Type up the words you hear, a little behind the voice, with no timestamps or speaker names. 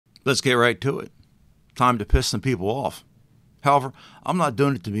Let's get right to it. Time to piss some people off. However, I'm not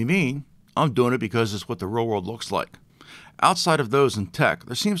doing it to be mean. I'm doing it because it's what the real world looks like. Outside of those in tech,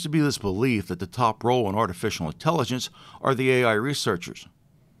 there seems to be this belief that the top role in artificial intelligence are the AI researchers.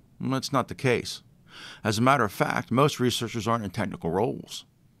 That's not the case. As a matter of fact, most researchers aren't in technical roles.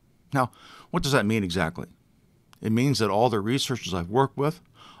 Now, what does that mean exactly? It means that all the researchers I've worked with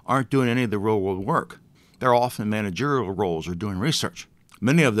aren't doing any of the real-world work. They're often in managerial roles or doing research.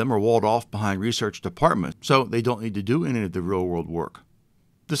 Many of them are walled off behind research departments, so they don't need to do any of the real-world work.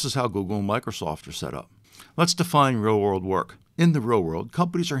 This is how Google and Microsoft are set up. Let's define real-world work. In the real world,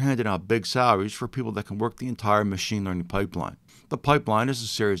 companies are handing out big salaries for people that can work the entire machine learning pipeline. The pipeline is a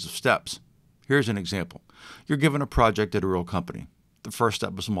series of steps. Here's an example. You're given a project at a real company. The first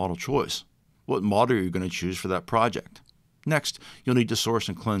step is model choice. What model are you going to choose for that project? Next, you'll need to source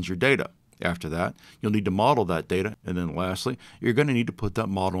and cleanse your data. After that, you'll need to model that data. And then lastly, you're going to need to put that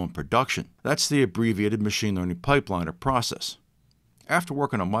model in production. That's the abbreviated machine learning pipeline or process. After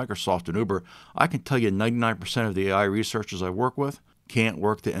working at Microsoft and Uber, I can tell you 99% of the AI researchers I work with can't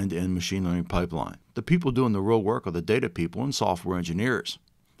work the end-to-end machine learning pipeline. The people doing the real work are the data people and software engineers.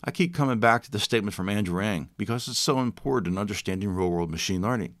 I keep coming back to the statement from Andrew Ng because it's so important in understanding real-world machine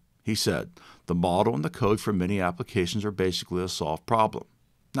learning. He said, the model and the code for many applications are basically a solved problem.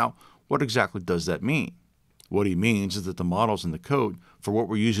 Now, what exactly does that mean? What he means is that the models and the code for what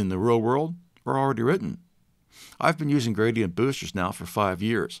we're using in the real world are already written. I've been using gradient boosters now for 5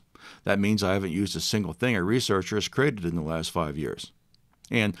 years. That means I haven't used a single thing a researcher has created in the last 5 years.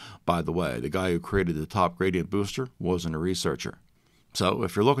 And, by the way, the guy who created the top gradient booster wasn't a researcher. So,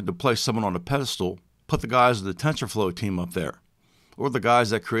 if you're looking to place someone on a pedestal, put the guys of the TensorFlow team up there, or the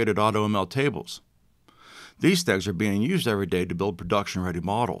guys that created AutoML tables. These things are being used every day to build production-ready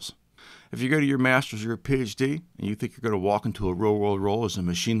models. If you go to your master's or your PhD and you think you're going to walk into a real-world role as a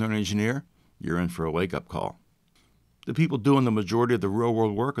machine learning engineer, you're in for a wake-up call. The people doing the majority of the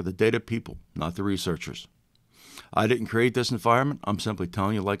real-world work are the data people, not the researchers. I didn't create this environment. I'm simply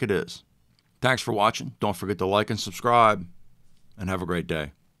telling you like it is. Thanks for watching. Don't forget to like and subscribe, and have a great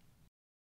day.